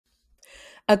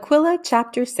Aquila,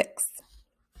 Chapter 6.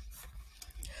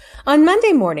 On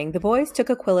Monday morning, the boys took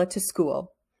Aquila to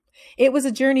school. It was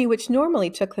a journey which normally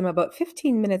took them about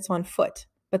 15 minutes on foot,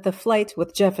 but the flight,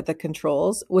 with Jeff at the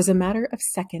controls, was a matter of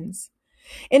seconds.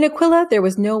 In Aquila, there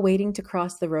was no waiting to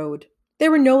cross the road.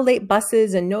 There were no late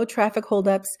buses and no traffic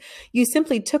holdups. You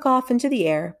simply took off into the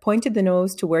air, pointed the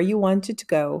nose to where you wanted to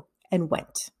go, and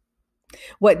went.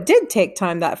 What did take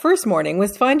time that first morning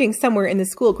was finding somewhere in the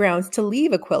school grounds to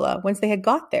leave Aquila once they had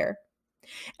got there.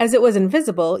 As it was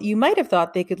invisible, you might have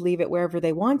thought they could leave it wherever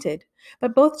they wanted,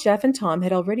 but both Jeff and Tom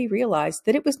had already realized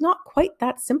that it was not quite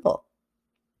that simple.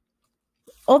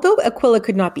 Although Aquila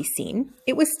could not be seen,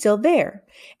 it was still there,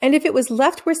 and if it was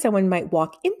left where someone might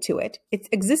walk into it, its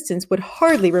existence would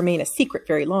hardly remain a secret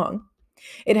very long.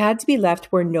 It had to be left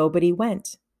where nobody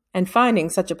went, and finding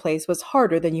such a place was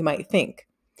harder than you might think.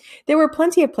 There were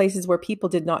plenty of places where people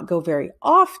did not go very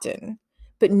often,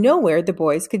 but nowhere the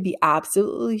boys could be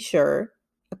absolutely sure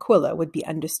Aquila would be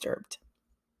undisturbed.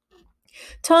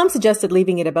 Tom suggested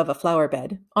leaving it above a flower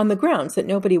bed, on the grounds that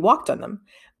nobody walked on them,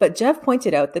 but Jeff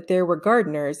pointed out that there were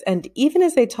gardeners, and even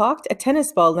as they talked, a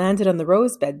tennis ball landed on the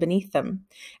rose bed beneath them,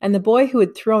 and the boy who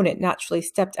had thrown it naturally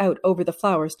stepped out over the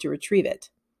flowers to retrieve it.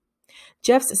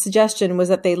 Jeff's suggestion was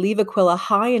that they leave Aquila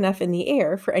high enough in the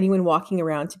air for anyone walking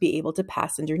around to be able to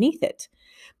pass underneath it.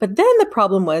 But then the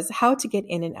problem was how to get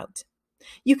in and out.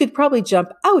 You could probably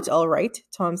jump out all right,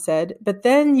 Tom said, but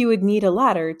then you would need a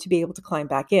ladder to be able to climb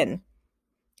back in.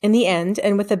 In the end,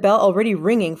 and with the bell already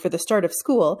ringing for the start of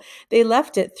school, they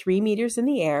left it 3 meters in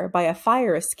the air by a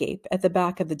fire escape at the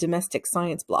back of the domestic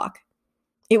science block.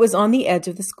 It was on the edge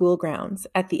of the school grounds,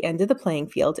 at the end of the playing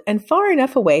field, and far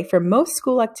enough away from most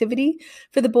school activity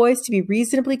for the boys to be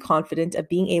reasonably confident of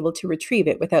being able to retrieve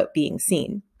it without being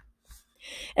seen.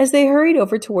 As they hurried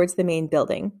over towards the main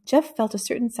building, Jeff felt a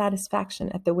certain satisfaction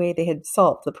at the way they had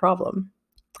solved the problem.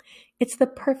 "It's the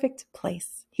perfect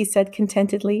place," he said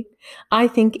contentedly. "I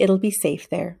think it'll be safe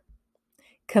there."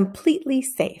 "Completely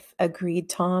safe," agreed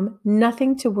Tom.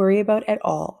 "Nothing to worry about at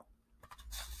all."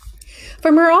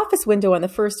 From her office window on the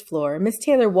first floor, Miss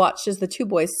Taylor watched as the two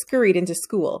boys scurried into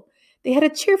school. They had a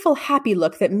cheerful, happy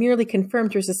look that merely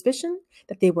confirmed her suspicion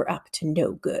that they were up to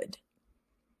no good.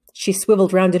 She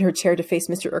swiveled round in her chair to face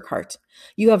Mr. Urquhart.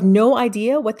 "You have no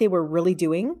idea what they were really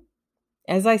doing?"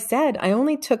 "As I said, I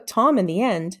only took Tom in the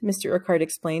end," Mr. Urquhart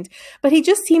explained, "but he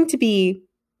just seemed to be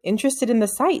interested in the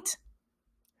sight."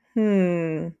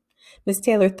 Miss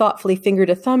Taylor thoughtfully fingered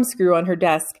a thumbscrew on her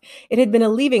desk. It had been a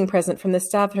leaving present from the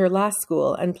staff at her last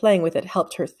school, and playing with it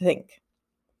helped her think.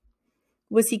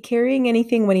 "Was he carrying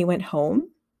anything when he went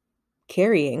home?"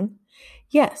 "Carrying?"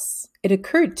 "Yes. It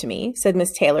occurred to me," said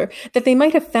Miss Taylor, "that they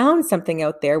might have found something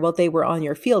out there while they were on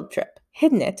your field trip,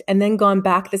 hidden it, and then gone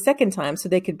back the second time so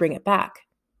they could bring it back."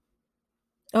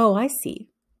 "Oh, I see."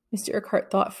 Mr.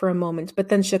 Urquhart thought for a moment, but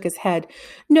then shook his head.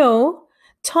 "No.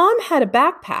 Tom had a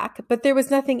backpack, but there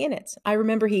was nothing in it. I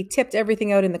remember he tipped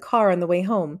everything out in the car on the way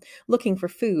home, looking for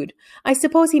food. I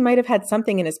suppose he might have had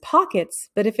something in his pockets,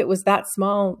 but if it was that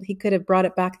small, he could have brought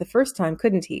it back the first time,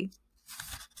 couldn't he?"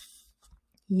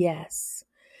 "Yes."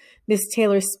 Miss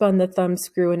Taylor spun the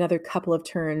thumbscrew another couple of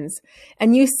turns.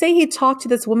 "And you say he talked to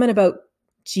this woman about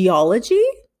geology?"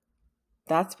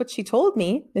 "That's what she told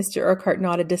me," Mr. Urquhart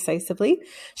nodded decisively.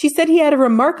 "She said he had a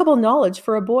remarkable knowledge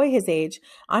for a boy his age.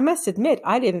 I must admit,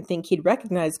 I didn't think he'd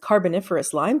recognize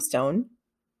carboniferous limestone."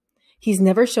 "He's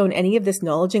never shown any of this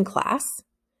knowledge in class?"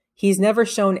 "He's never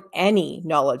shown any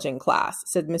knowledge in class,"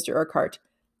 said Mr. Urquhart.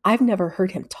 "I've never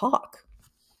heard him talk."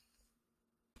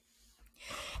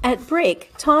 At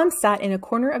break, Tom sat in a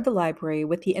corner of the library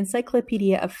with the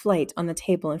Encyclopedia of Flight on the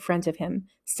table in front of him,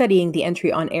 studying the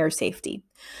entry on air safety.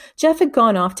 Jeff had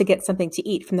gone off to get something to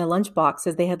eat from the lunch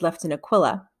boxes they had left in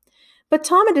Aquila, but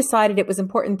Tom had decided it was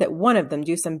important that one of them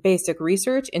do some basic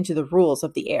research into the rules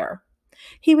of the air.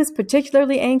 He was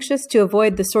particularly anxious to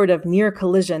avoid the sort of near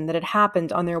collision that had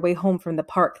happened on their way home from the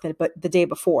park the day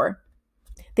before.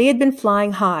 They had been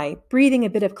flying high, breathing a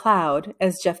bit of cloud,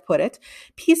 as Jeff put it,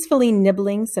 peacefully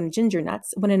nibbling some ginger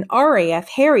nuts, when an RAF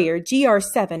Harrier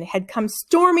GR7 had come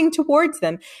storming towards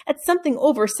them at something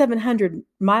over 700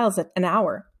 miles an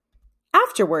hour.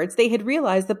 Afterwards, they had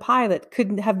realized the pilot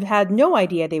could have had no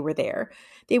idea they were there.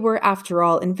 They were, after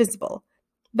all, invisible.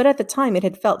 But at the time, it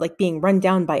had felt like being run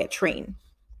down by a train.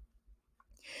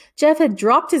 Jeff had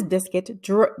dropped his biscuit,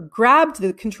 grabbed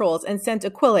the controls, and sent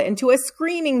Aquila into a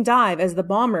screaming dive as the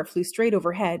bomber flew straight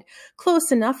overhead,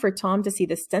 close enough for Tom to see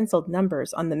the stenciled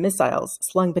numbers on the missiles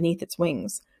slung beneath its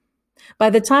wings. By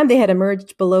the time they had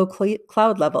emerged below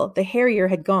cloud level, the Harrier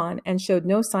had gone and showed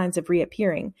no signs of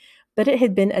reappearing, but it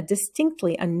had been a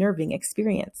distinctly unnerving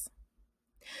experience.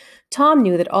 Tom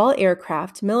knew that all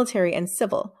aircraft, military and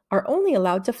civil, are only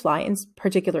allowed to fly in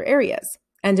particular areas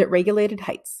and at regulated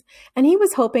heights, and he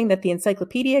was hoping that the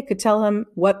encyclopedia could tell him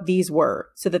what these were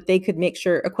so that they could make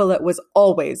sure Aquila was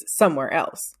always somewhere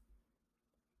else.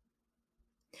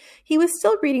 He was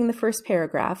still reading the first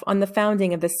paragraph on the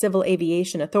founding of the Civil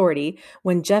Aviation Authority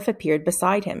when Jeff appeared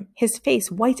beside him, his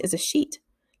face white as a sheet.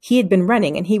 He had been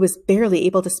running and he was barely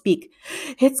able to speak.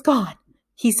 "It's gone,"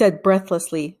 he said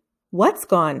breathlessly. "What's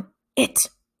gone?" "It,"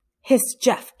 hissed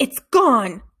Jeff. "It's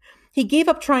gone." He gave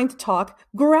up trying to talk,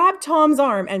 grabbed Tom's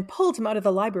arm, and pulled him out of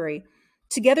the library.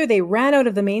 Together they ran out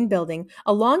of the main building,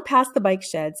 along past the bike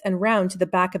sheds, and round to the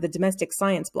back of the domestic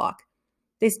science block.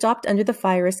 They stopped under the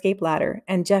fire escape ladder,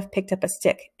 and Jeff picked up a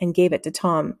stick and gave it to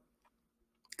Tom.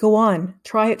 "Go on,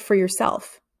 try it for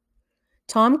yourself."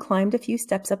 Tom climbed a few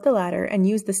steps up the ladder and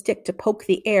used the stick to poke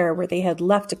the air where they had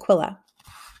left Aquila.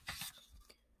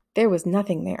 There was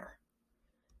nothing there.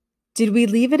 "Did we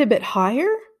leave it a bit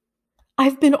higher?"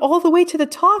 "I've been all the way to the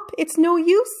top. It's no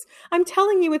use. I'm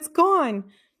telling you, it's gone."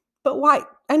 "But why?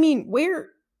 I mean,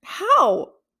 where?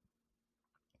 How?"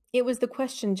 It was the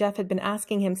question Jeff had been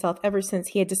asking himself ever since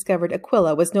he had discovered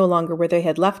Aquila was no longer where they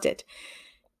had left it,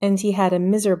 and he had a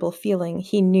miserable feeling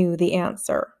he knew the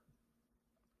answer.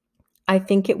 "I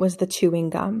think it was the chewing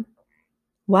gum."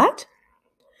 "What?"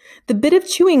 "The bit of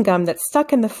chewing gum that's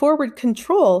stuck in the forward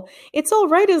control. It's all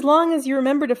right as long as you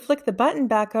remember to flick the button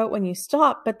back out when you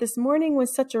stop, but this morning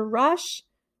was such a rush."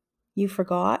 "You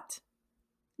forgot?"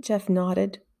 Jeff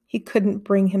nodded. He couldn't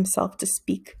bring himself to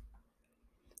speak.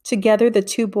 Together, the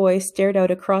two boys stared out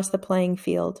across the playing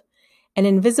field. An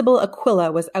invisible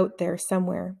Aquila was out there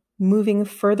somewhere, moving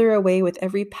further away with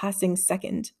every passing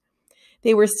second.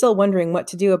 They were still wondering what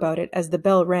to do about it as the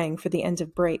bell rang for the end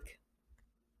of break.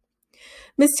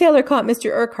 Miss Taylor caught Mr.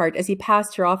 Urquhart as he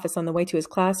passed her office on the way to his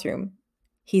classroom.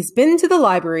 "He's been to the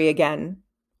library again."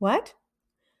 "What?"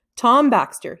 "Tom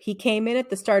Baxter. He came in at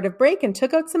the start of break and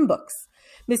took out some books."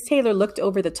 Miss Taylor looked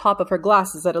over the top of her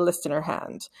glasses at a list in her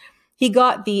hand. "He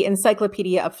got the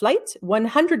Encyclopedia of Flight,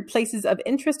 100 Places of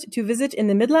Interest to Visit in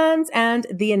the Midlands, and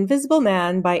The Invisible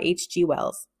Man by H.G.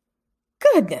 Wells."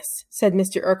 "Goodness," said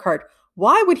Mr. Urquhart.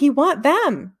 "Why would he want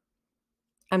them?"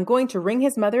 "I'm going to ring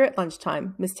his mother at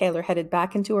lunchtime." Miss Taylor headed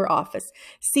back into her office.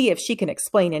 "See if she can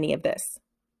explain any of this."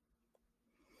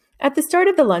 At the start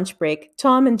of the lunch break,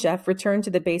 Tom and Jeff returned to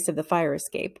the base of the fire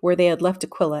escape, where they had left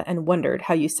Aquila, and wondered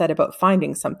how you set about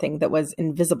finding something that was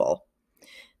invisible.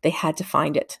 They had to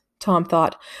find it, Tom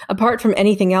thought. Apart from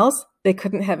anything else, they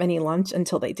couldn't have any lunch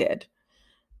until they did.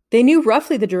 They knew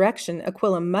roughly the direction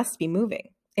Aquila must be moving.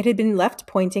 It had been left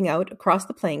pointing out across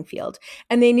the playing field,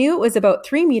 and they knew it was about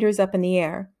 3 meters up in the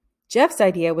air. Jeff's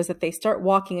idea was that they start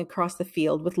walking across the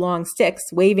field with long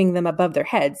sticks, waving them above their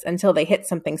heads until they hit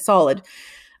something solid.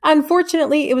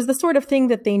 Unfortunately, it was the sort of thing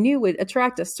that they knew would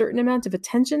attract a certain amount of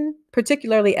attention,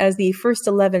 particularly as the first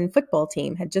 11 football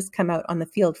team had just come out on the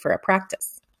field for a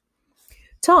practice.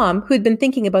 Tom, who had been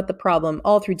thinking about the problem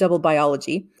all through double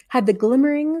biology, had the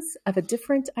glimmerings of a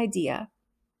different idea.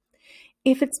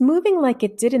 "If it's moving like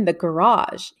it did in the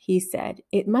garage," he said,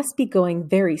 "it must be going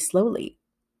very slowly.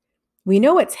 We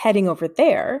know it's heading over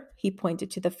there," he pointed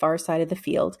to the far side of the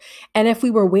field, "and if we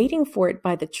were waiting for it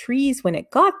by the trees when it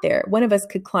got there, one of us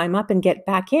could climb up and get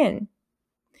back in."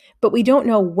 "But we don't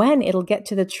know when it'll get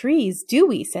to the trees, do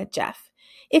we?" said Jeff.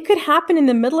 "It could happen in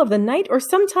the middle of the night or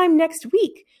sometime next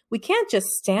week. We can't just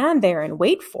stand there and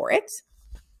wait for it."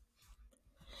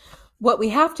 "What we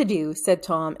have to do," said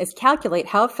Tom, "is calculate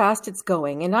how fast it's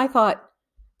going, and I thought—"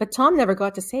 But Tom never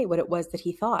got to say what it was that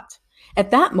he thought.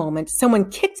 At that moment, someone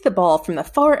kicked the ball from the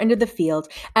far end of the field,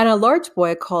 and a large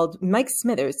boy called Mike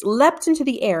Smithers leapt into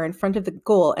the air in front of the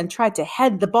goal and tried to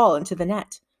head the ball into the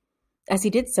net. As he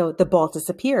did so, the ball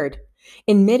disappeared.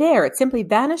 In midair, it simply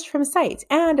vanished from sight,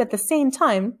 and at the same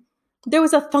time, there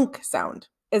was a thunk sound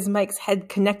as Mike's head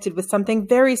connected with something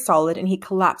very solid and he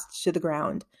collapsed to the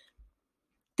ground.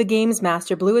 The game's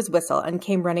master blew his whistle and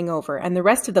came running over, and the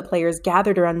rest of the players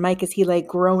gathered around Mike as he lay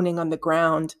groaning on the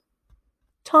ground.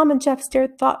 Tom and Jeff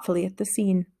stared thoughtfully at the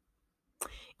scene.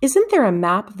 "Isn't there a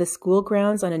map of the school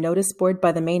grounds on a notice board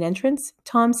by the main entrance?"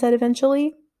 Tom said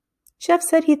eventually. Jeff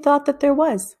said he thought that there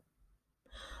was.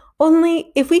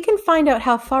 "Only, if we can find out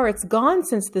how far it's gone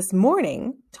since this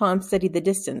morning," Tom studied the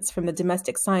distance from the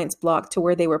domestic science block to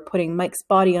where they were putting Mike's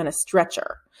body on a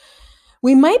stretcher,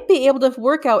 "we might be able to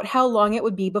work out how long it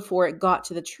would be before it got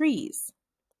to the trees."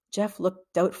 Jeff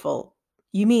looked doubtful.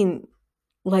 "You mean,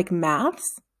 like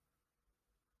maths?"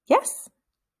 "Yes."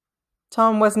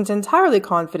 Tom wasn't entirely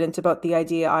confident about the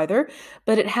idea either,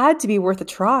 but it had to be worth a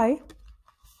try.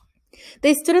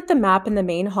 They stood at the map in the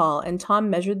main hall, and Tom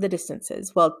measured the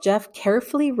distances, while Jeff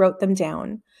carefully wrote them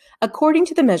down. According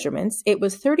to the measurements, it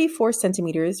was 34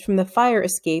 centimeters from the fire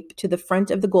escape to the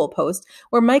front of the goalpost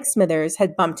where Mike Smithers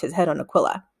had bumped his head on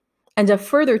Aquila, and a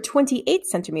further 28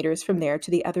 centimeters from there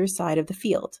to the other side of the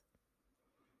field.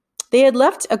 They had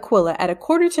left Aquila at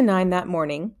 8:45 that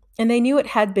morning, and they knew it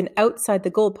had been outside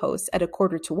the goalpost at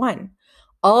 1:45.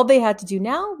 All they had to do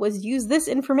now was use this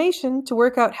information to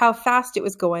work out how fast it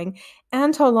was going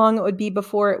and how long it would be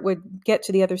before it would get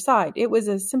to the other side. It was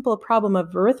a simple problem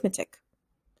of arithmetic.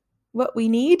 "What we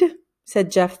need,"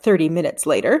 said Jeff 30 minutes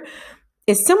later,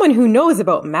 "is someone who knows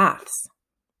about maths."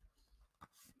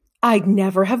 "I'd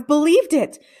never have believed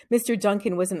it." Mr.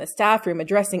 Duncan was in the staff room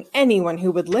addressing anyone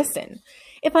who would listen.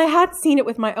 "If I had seen it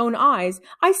with my own eyes,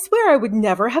 I swear I would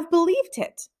never have believed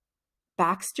it."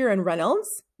 "Baxter and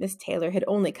Reynolds?" Miss Taylor had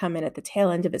only come in at the tail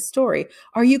end of his story.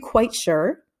 "Are you quite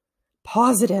sure?"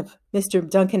 "Positive," Mr.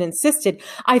 Duncan insisted.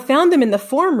 "I found them in the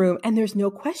form room, and there's no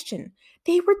question.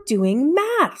 They were doing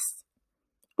maths."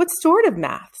 "What sort of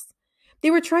maths?" "They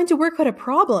were trying to work out a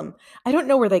problem. I don't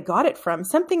know where they got it from.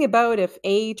 Something about if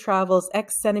A travels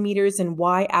X centimeters in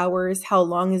Y hours, how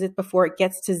long is it before it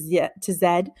gets to Z?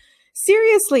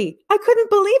 Seriously, I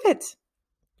couldn't believe it."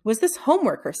 "Was this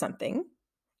homework or something?"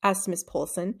 asked Miss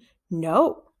Polson.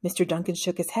 "No." Mr. Duncan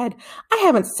shook his head. "I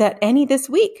haven't set any this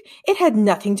week. It had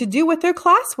nothing to do with their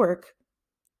classwork."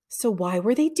 "So why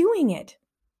were they doing it?"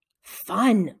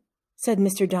 "Fun," said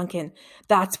Mr. Duncan.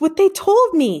 "That's what they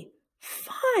told me.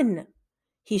 Fun."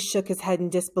 He shook his head in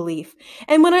disbelief.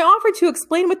 "And when I offered to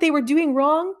explain what they were doing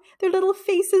wrong, their little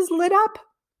faces lit up.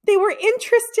 They were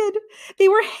interested. They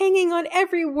were hanging on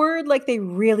every word like they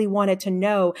really wanted to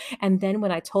know. And then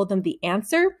when I told them the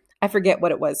answer, I forget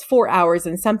what it was, 4 hours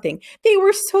and something, they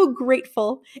were so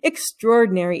grateful.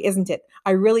 Extraordinary, isn't it?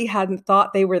 I really hadn't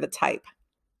thought they were the type."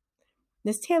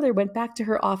 Miss Taylor went back to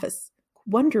her office,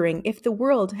 wondering if the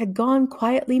world had gone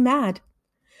quietly mad.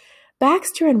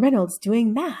 Baxter and Reynolds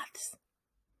doing maths.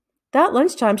 That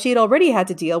lunchtime, she had already had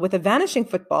to deal with a vanishing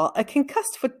football, a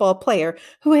concussed football player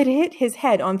who had hit his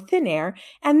head on thin air,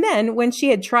 and then, when she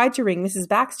had tried to ring Mrs.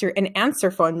 Baxter, an answer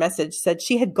phone message said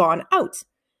she had gone out.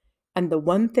 And the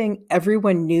one thing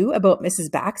everyone knew about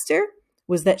Mrs. Baxter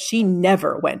was that she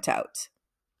never went out.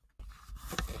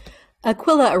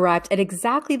 Aquila arrived at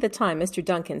exactly the time Mr.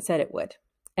 Duncan said it would.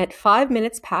 At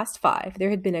 5:05, there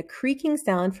had been a creaking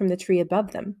sound from the tree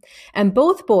above them, and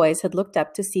both boys had looked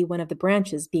up to see one of the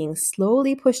branches being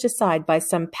slowly pushed aside by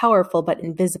some powerful but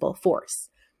invisible force.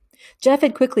 Jeff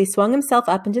had quickly swung himself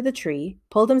up into the tree,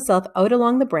 pulled himself out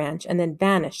along the branch, and then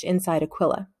vanished inside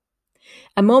Aquila.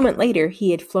 A moment later,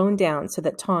 he had flown down so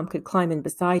that Tom could climb in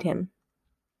beside him.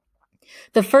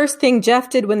 The first thing Jeff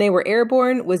did when they were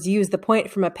airborne was use the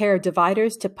point from a pair of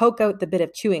dividers to poke out the bit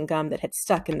of chewing gum that had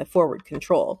stuck in the forward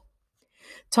control.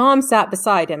 Tom sat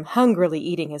beside him, hungrily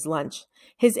eating his lunch.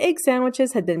 His egg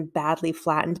sandwiches had been badly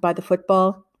flattened by the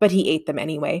football, but he ate them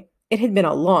anyway. It had been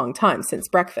a long time since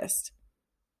breakfast.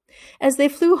 As they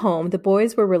flew home, the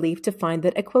boys were relieved to find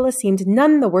that Aquila seemed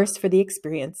none the worse for the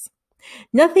experience.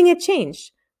 Nothing had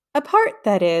changed, apart,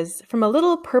 that is, from a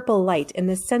little purple light in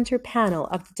the center panel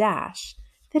of the dash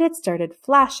that had started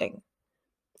flashing.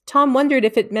 Tom wondered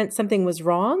if it meant something was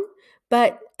wrong,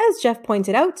 but as Jeff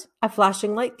pointed out, a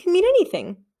flashing light can mean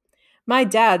anything. "My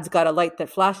dad's got a light that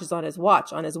flashes on his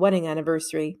watch on his wedding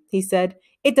anniversary," he said.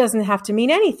 "It doesn't have to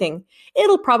mean anything.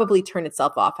 It'll probably turn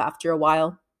itself off after a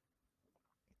while."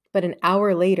 But an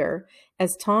hour later,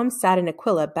 as Tom sat in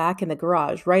Aquila back in the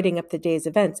garage writing up the day's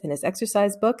events in his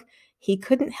exercise book, he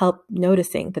couldn't help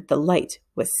noticing that the light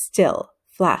was still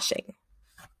flashing.